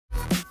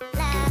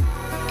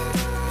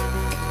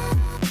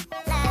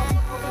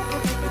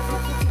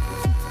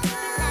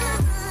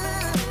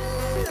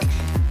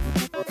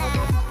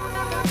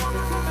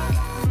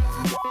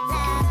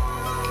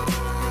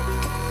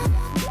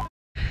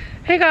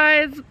Hey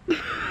guys,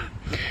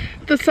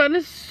 the sun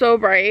is so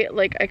bright,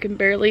 like I can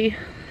barely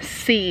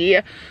see.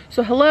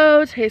 So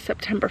hello, today's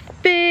September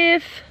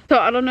 5th. So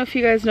I don't know if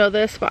you guys know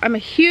this, but I'm a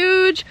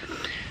huge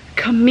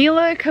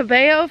Camila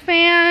Cabello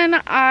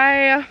fan.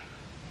 I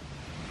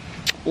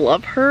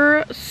love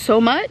her so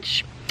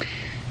much.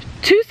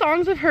 2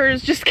 songs of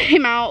hers just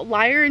came out,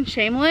 Liar and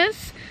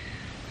Shameless.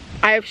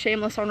 I have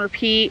Shameless on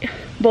repeat.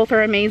 Both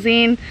are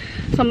amazing.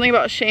 Something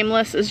about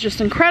Shameless is just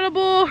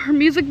incredible. Her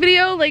music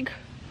video, like,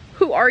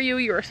 who are you?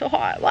 You are so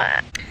hot.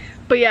 Blah.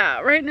 But yeah,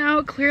 right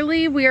now,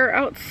 clearly we are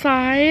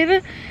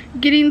outside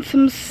getting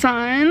some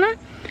sun.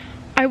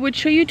 I would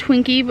show you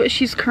Twinkie, but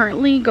she's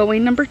currently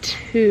going number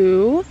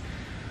 2.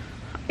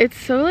 It's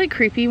so like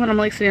creepy when I'm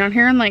like sitting down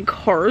here and like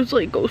cars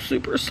like go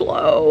super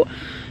slow.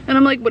 And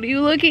I'm like, what are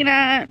you looking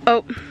at?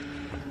 Oh,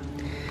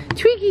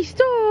 Twinkie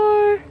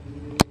store.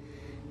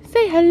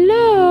 Say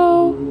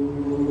hello,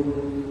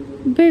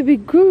 baby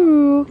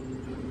girl.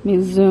 Let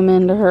me zoom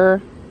into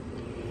her.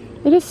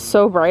 It is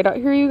so bright out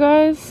here, you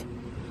guys.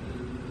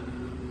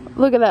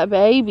 Look at that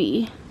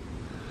baby.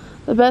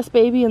 The best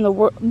baby in the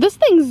world. This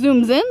thing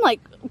zooms in like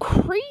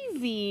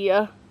crazy.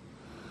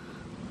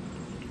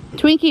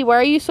 Twinkie, why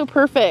are you so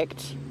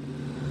perfect?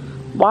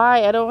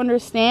 Why? I don't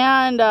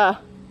understand. That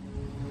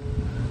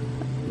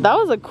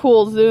was a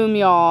cool zoom,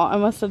 y'all, I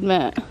must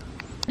admit.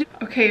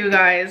 Okay, you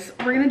guys,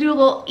 we're gonna do a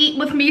little eat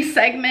with me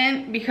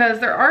segment because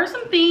there are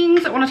some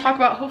things I want to talk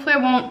about. Hopefully I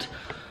won't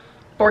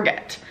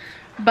forget.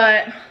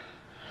 But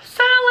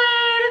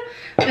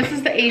salad, this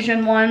is the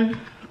Asian one.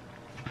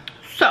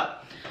 So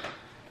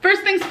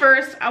first things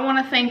first, I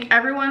want to thank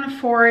everyone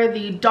for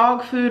the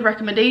dog food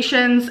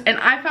recommendations, and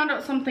I found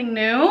out something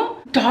new.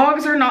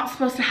 Dogs are not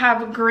supposed to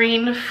have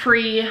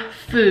grain-free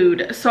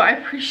food, so I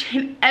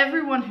appreciate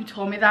everyone who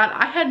told me that.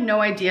 I had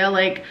no idea,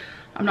 like,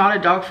 I'm not a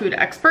dog food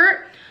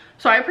expert,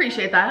 so I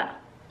appreciate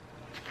that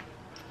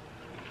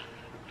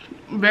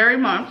very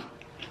much.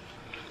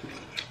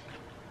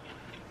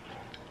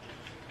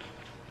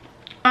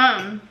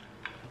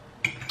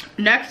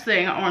 Next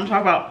thing I want to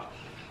talk about,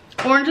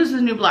 Orange is the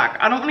New Black.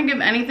 I don't want to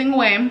give anything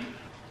away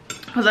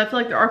because I feel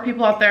like there are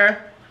people out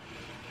there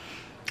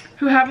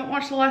who haven't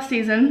watched the last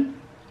season,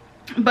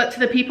 but to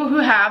the people who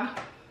have,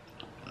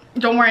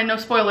 don't worry, no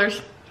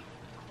spoilers.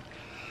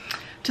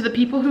 To the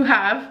people who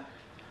have,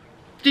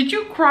 did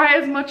you cry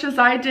as much as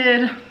I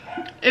did?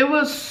 It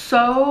was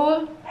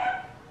so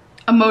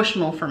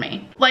emotional for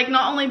me. Like,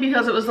 not only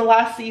because it was the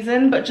last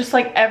season, but just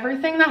like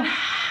everything that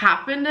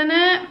happened in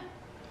it.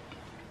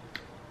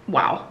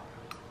 Wow.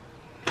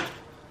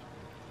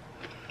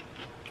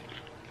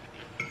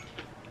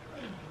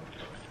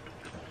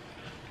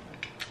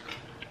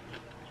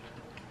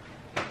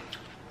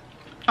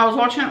 I was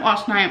watching it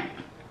last night.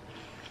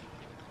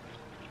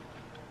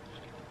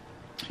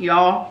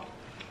 Y'all,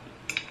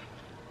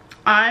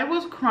 I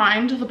was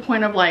crying to the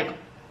point of like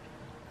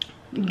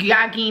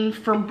gagging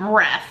for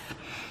breath.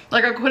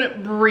 Like I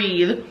couldn't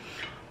breathe.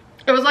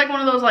 It was like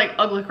one of those like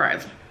ugly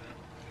cries.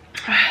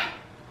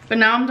 But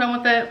now I'm done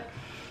with it.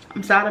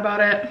 I'm sad about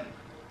it.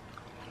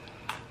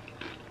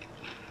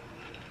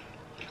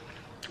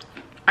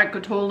 I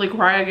could totally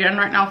cry again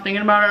right now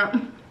thinking about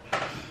it.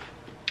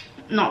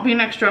 Not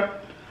being extra.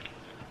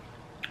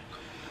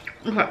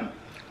 Okay,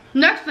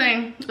 next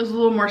thing is a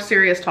little more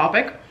serious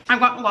topic.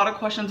 I've gotten a lot of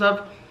questions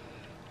of,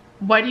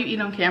 why do you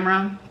eat on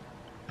camera?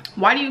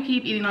 Why do you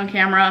keep eating on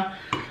camera?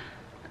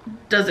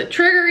 Does it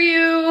trigger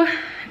you?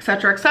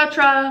 Etc,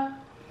 etc.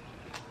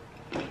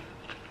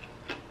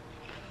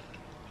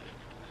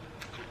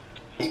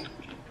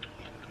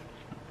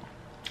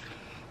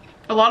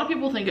 A lot of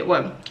people think it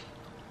would.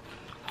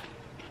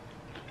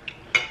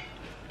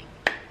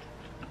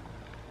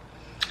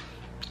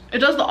 It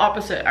does the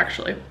opposite,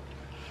 actually.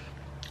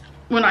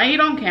 When I eat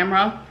on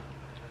camera,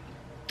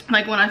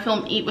 like when I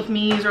film Eat With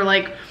Me's or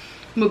like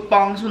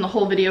mukbangs when the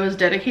whole video is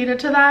dedicated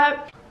to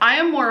that, I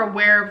am more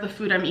aware of the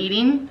food I'm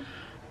eating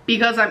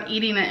because I'm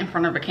eating it in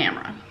front of a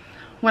camera.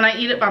 When I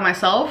eat it by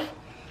myself,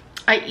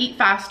 I eat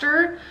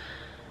faster.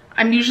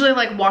 I'm usually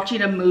like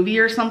watching a movie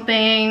or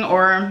something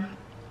or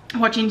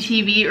watching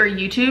TV or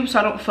YouTube, so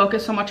I don't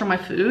focus so much on my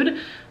food.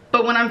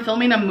 But when I'm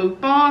filming a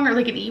mukbang or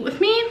like an Eat With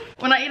Me,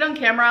 when I eat on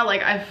camera,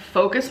 like I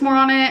focus more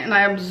on it and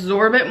I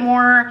absorb it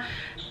more.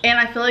 And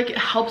I feel like it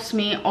helps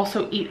me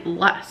also eat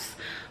less.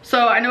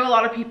 So I know a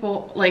lot of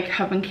people like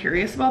have been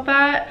curious about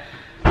that,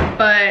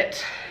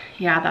 but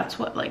yeah, that's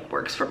what like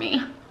works for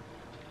me.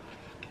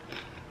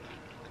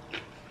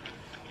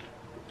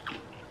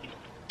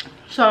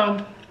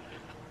 So,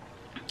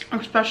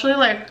 especially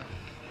like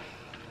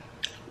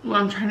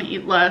when I'm trying to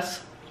eat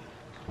less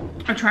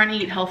or trying to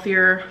eat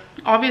healthier,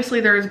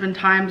 obviously there's been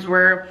times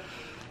where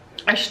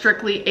I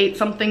strictly ate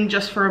something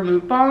just for a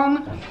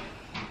mukbang,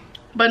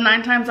 but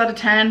 9 times out of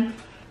 10,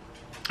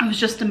 it was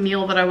just a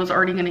meal that I was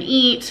already gonna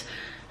eat.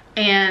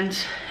 And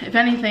if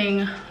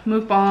anything,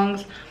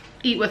 mukbangs,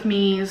 Eat With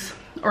Me's,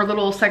 or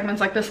little segments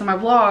like this in my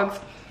vlogs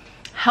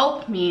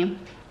help me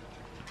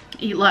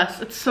eat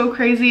less. It's so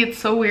crazy, it's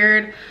so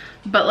weird,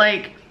 but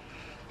like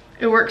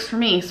it works for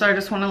me. So I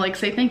just want to like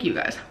say thank you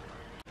guys.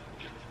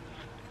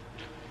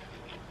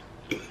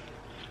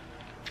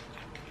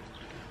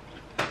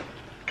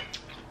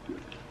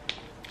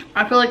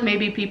 I feel like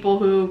maybe people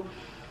who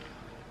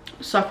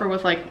suffer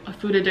with like a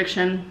food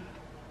addiction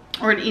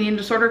or an eating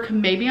disorder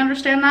can maybe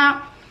understand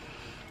that.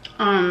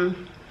 I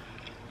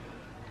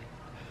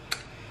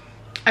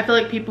feel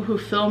like people who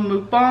film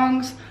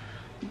mukbangs,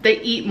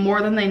 they eat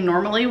more than they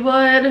normally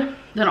would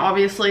than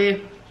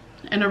obviously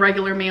in a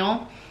regular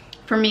meal.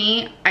 For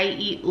me, I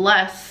eat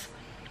less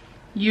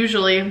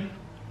usually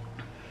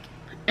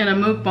in a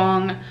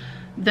mukbang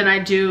than I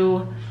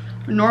do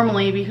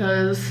normally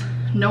because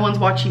no one's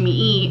watching me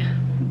eat,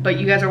 but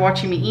you guys are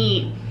watching me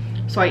eat,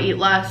 so I eat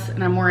less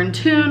and I'm more in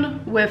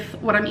tune with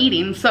what I'm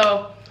eating.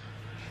 So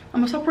I'm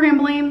gonna stop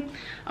rambling.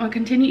 I'm gonna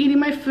continue eating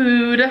my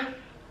food.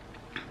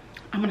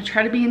 I'm gonna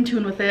try to be in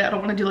tune with it. I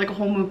don't wanna do like a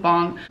whole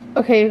mukbang.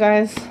 Okay, you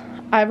guys,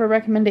 I have a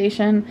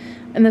recommendation,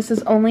 and this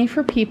is only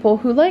for people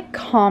who like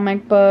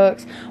comic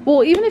books.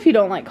 Well, even if you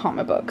don't like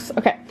comic books.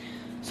 Okay,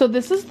 so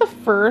this is the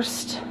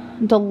first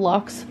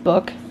deluxe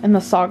book in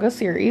the Saga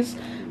series.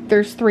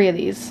 There's 3 of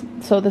these.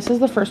 So this is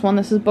the first one.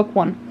 This is book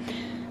 1.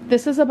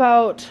 This is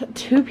about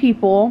 2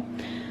 people.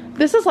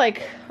 This is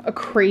like a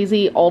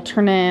crazy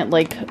alternate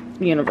like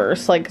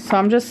universe. Like, so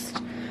I'm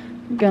just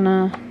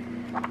gonna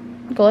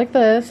go like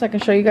this. I can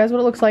show you guys what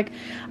it looks like.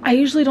 I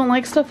usually don't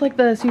like stuff like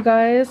this, you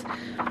guys,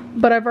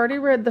 but I've already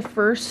read the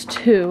first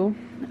 2.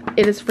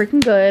 It is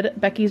freaking good.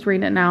 Becky's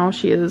reading it now.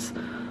 She is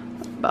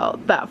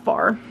about that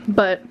far,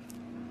 but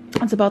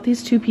it's about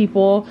these 2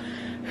 people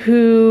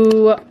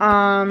who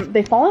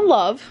they fall in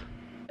love,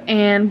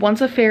 and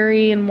one's a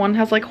fairy and one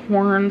has like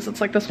horns.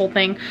 It's like this whole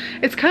thing.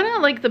 It's kind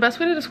of like, the best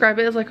way to describe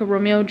it is like a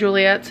Romeo and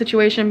Juliet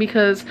situation,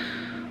 because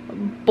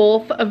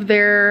both of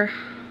their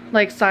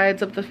like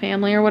sides of the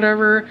family or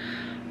whatever,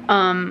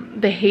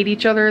 they hate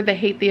each other, they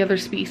hate the other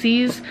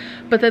species,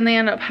 but then they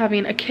end up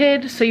having a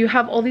kid. So you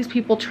have all these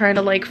people trying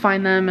to like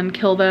find them and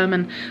kill them,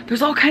 and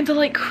there's all kinds of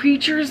like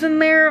creatures in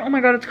there. Oh my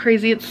god, it's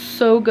crazy. It's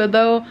so good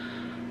though.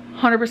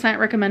 100%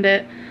 recommend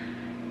it.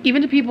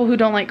 Even to people who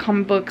don't like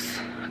comic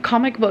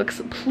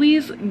books,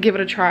 please give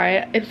it a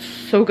try. It's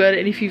so good,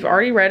 and if you've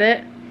already read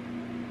it,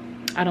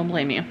 I don't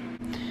blame you.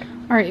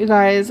 All right, you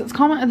guys, it's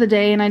comment of the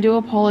day, and I do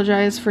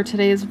apologize for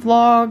today's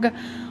vlog.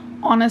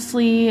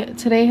 Honestly,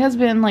 today has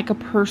been like a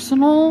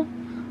personal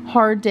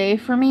hard day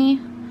for me.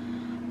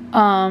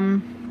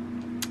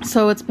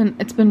 So it's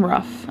been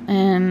rough,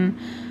 and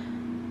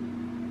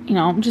you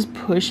know, I'm just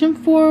pushing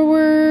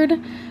forward,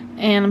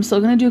 and I'm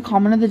still gonna do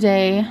comment of the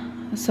day.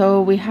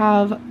 So we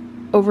have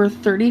over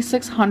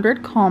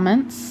 3,600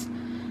 comments,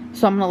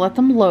 so I'm gonna let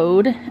them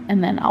load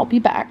and then I'll be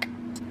back.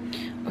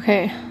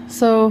 Okay,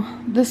 so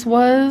this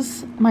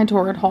was my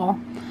Torrid haul,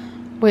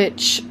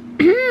 which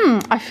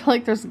I feel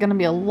like there's gonna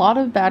be a lot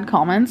of bad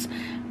comments,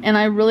 and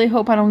I really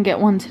hope I don't get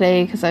one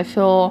today because I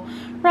feel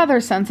rather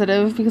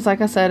sensitive, because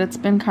like I said, it's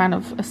been kind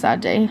of a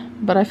sad day,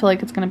 but I feel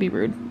like it's gonna be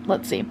rude.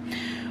 Let's see.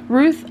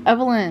 Ruth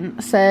Evelyn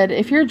said,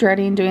 if you're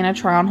dreading doing a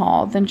try on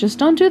haul, then just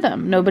don't do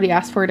them. Nobody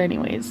asked for it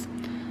anyways.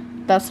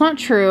 That's not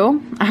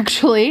true.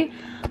 Actually,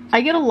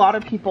 I get a lot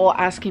of people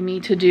asking me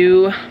to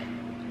do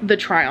the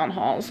try on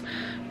hauls.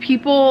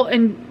 People,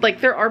 and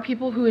like, there are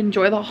people who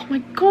enjoy the, oh my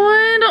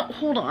god,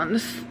 hold on,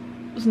 this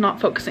is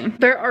not focusing.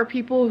 There are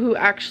people who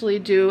actually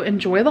do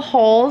enjoy the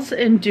hauls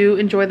and do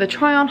enjoy the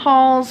try on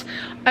hauls.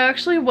 I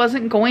actually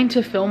wasn't going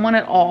to film one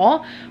at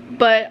all,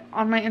 but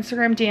on my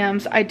Instagram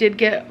DMs, I did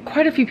get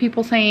quite a few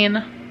people saying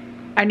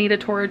I need a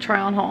Torrid try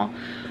on haul.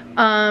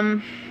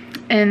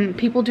 And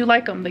people do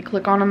like them. They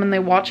click on them and they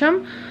watch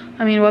them.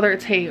 I mean, whether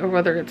it's hate or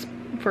whether it's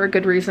for a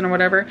good reason or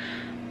whatever.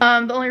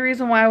 The only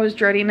reason why I was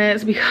dreading it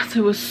is because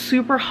it was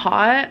super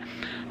hot.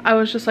 I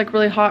was just like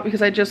really hot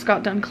because I just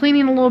got done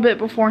cleaning a little bit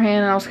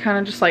beforehand, and I was kind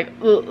of just like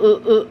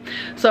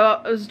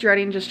so I was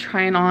dreading just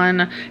trying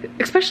on,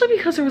 especially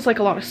because there was like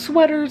a lot of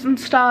sweaters and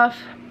stuff.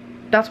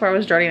 That's why I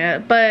was dreading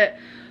it, but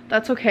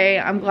that's okay.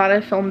 I'm glad I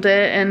filmed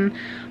it, and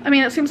I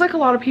mean, it seems like a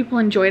lot of people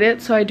enjoyed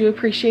it, so I do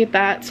appreciate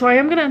that. So I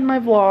am gonna end my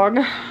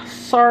vlog.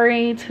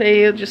 Sorry,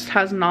 today just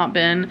has not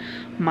been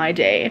my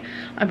day.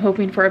 I'm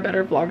hoping for a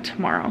better vlog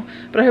tomorrow,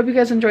 but I hope you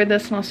guys enjoyed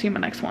this, and I'll see you in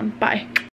my next one. Bye.